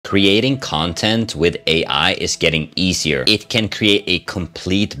Creating content with AI is getting easier. It can create a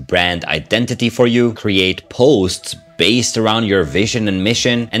complete brand identity for you, create posts based around your vision and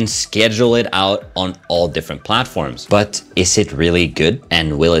mission, and schedule it out on all different platforms. But is it really good?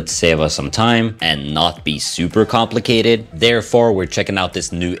 And will it save us some time and not be super complicated? Therefore, we're checking out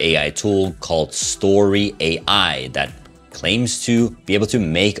this new AI tool called StoriAI that claims to be able to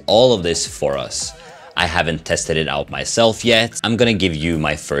make all of this for us. I haven't tested it out myself yet. I'm gonna give you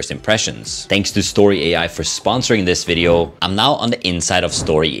my first impressions. Thanks to StoriAI for sponsoring this video. I'm now on the inside of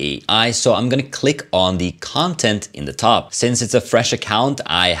StoriAI, so I'm gonna click on the content in the top. Since it's a fresh account,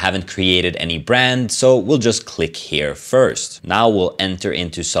 I haven't created any brand, so we'll just click here first. Now we'll enter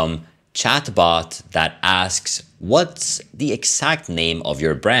into some chatbot that asks, what's the exact name of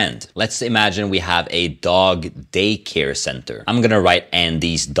your brand? Let's imagine we have a dog daycare center. I'm gonna write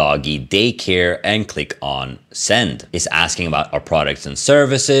Andy's Doggy Daycare and click on send. It's asking about our products and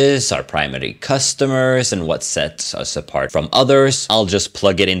services, our primary customers, and what sets us apart from others. I'll just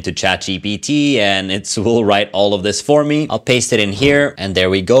plug it into ChatGPT and it will write all of this for me. I'll paste it in here and there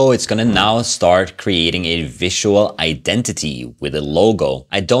we go. It's gonna now start creating a visual identity with a logo.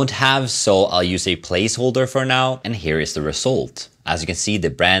 I don't have, so I'll use a placeholder for now. And here is the result. As you can see, the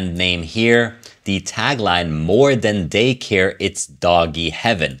brand name here, the tagline, more than daycare, it's doggy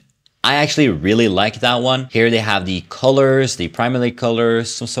heaven. I actually really like that one. Here they have the colors, the primary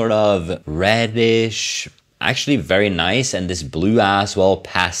colors, some sort of reddish, actually very nice, and this blue as well,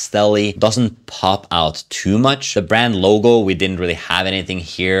 pastel-y, doesn't pop out too much. The brand logo, we didn't really have anything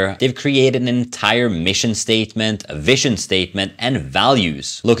here. They've created an entire mission statement, a vision statement, and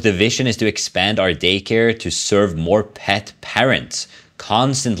values. Look, the vision is to expand our daycare to serve more pet parents,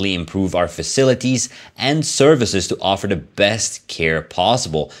 constantly improve our facilities and services to offer the best care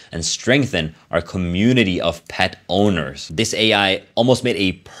possible, and strengthen our community of pet owners. This AI almost made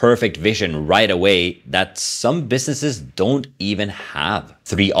a perfect vision right away that some businesses don't even have.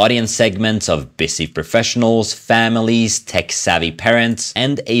 3 audience segments of busy professionals, families, tech-savvy parents,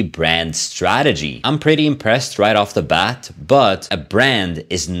 and a brand strategy. I'm pretty impressed right off the bat, but a brand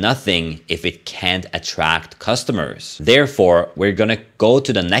is nothing if it can't attract customers. Therefore, we're gonna go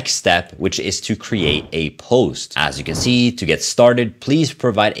to the next step, which is to create a post. As you can see, to get started, please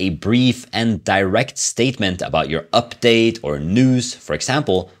provide a brief and direct statement about your update or news. For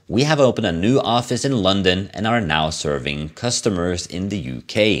example, we have opened a new office in London and are now serving customers in the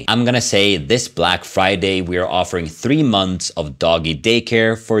UK. I'm gonna say this Black Friday, we are offering 3 months of doggy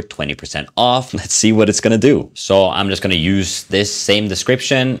daycare for 20% off. Let's see what it's gonna do. So I'm just gonna use this same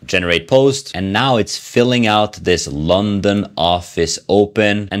description, generate post, and now it's filling out this London office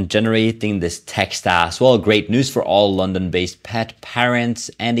open and generating this text as well. Great news for all London-based pet parents,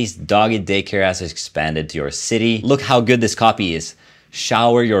 and this doggy daycare has expanded to your city. Look how good this copy is.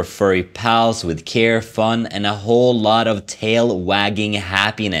 Shower your furry pals with care, fun, and a whole lot of tail-wagging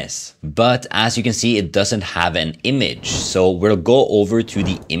happiness. But as you can see, it doesn't have an image. So we'll go over to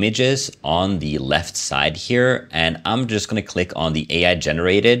the images on the left side here, and I'm just gonna click on the AI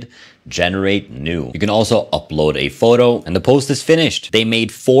generated, generate new. You can also upload a photo, and the post is finished. They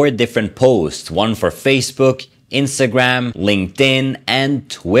made 4 different posts, one for Facebook, Instagram, LinkedIn, and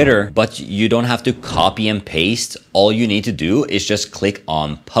Twitter, but you don't have to copy and paste. All you need to do is just click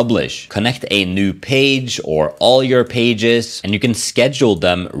on publish. Connect a new page or all your pages, and you can schedule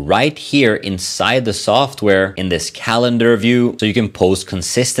them right here inside the software in this calendar view, so you can post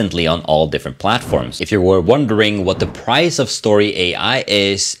consistently on all different platforms. If you were wondering what the price of StoriAI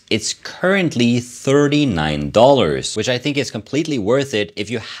is, it's currently $39, which I think is completely worth it if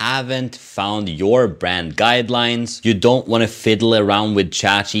you haven't found your brand guidelines. You don't want to fiddle around with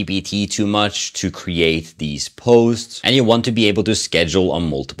ChatGPT too much to create these posts, and you want to be able to schedule on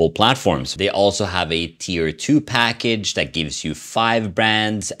multiple platforms. They also have a tier 2 package that gives you 5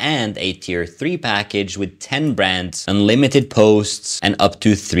 brands and a tier 3 package with 10 brands, unlimited posts, and up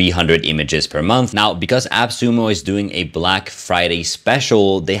to 300 images per month. Now, because AppSumo is doing a Black Friday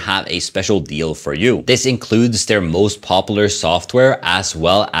special, they have a special deal for you. This includes their most popular software as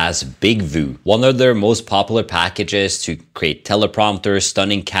well as BigVoo, one of their most popular packages to create teleprompters,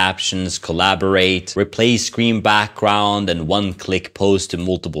 stunning captions, collaborate, replace screen background, and one-click post to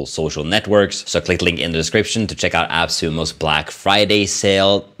multiple social networks. So click link in the description to check out AppSumo's Black Friday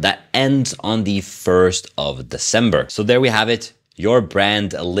sale that ends on the 1st of December. So there we have it. Your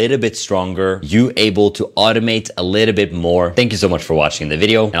brand a little bit stronger, you able to automate a little bit more. Thank you so much for watching the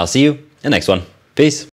video, and I'll see you in the next one. Peace.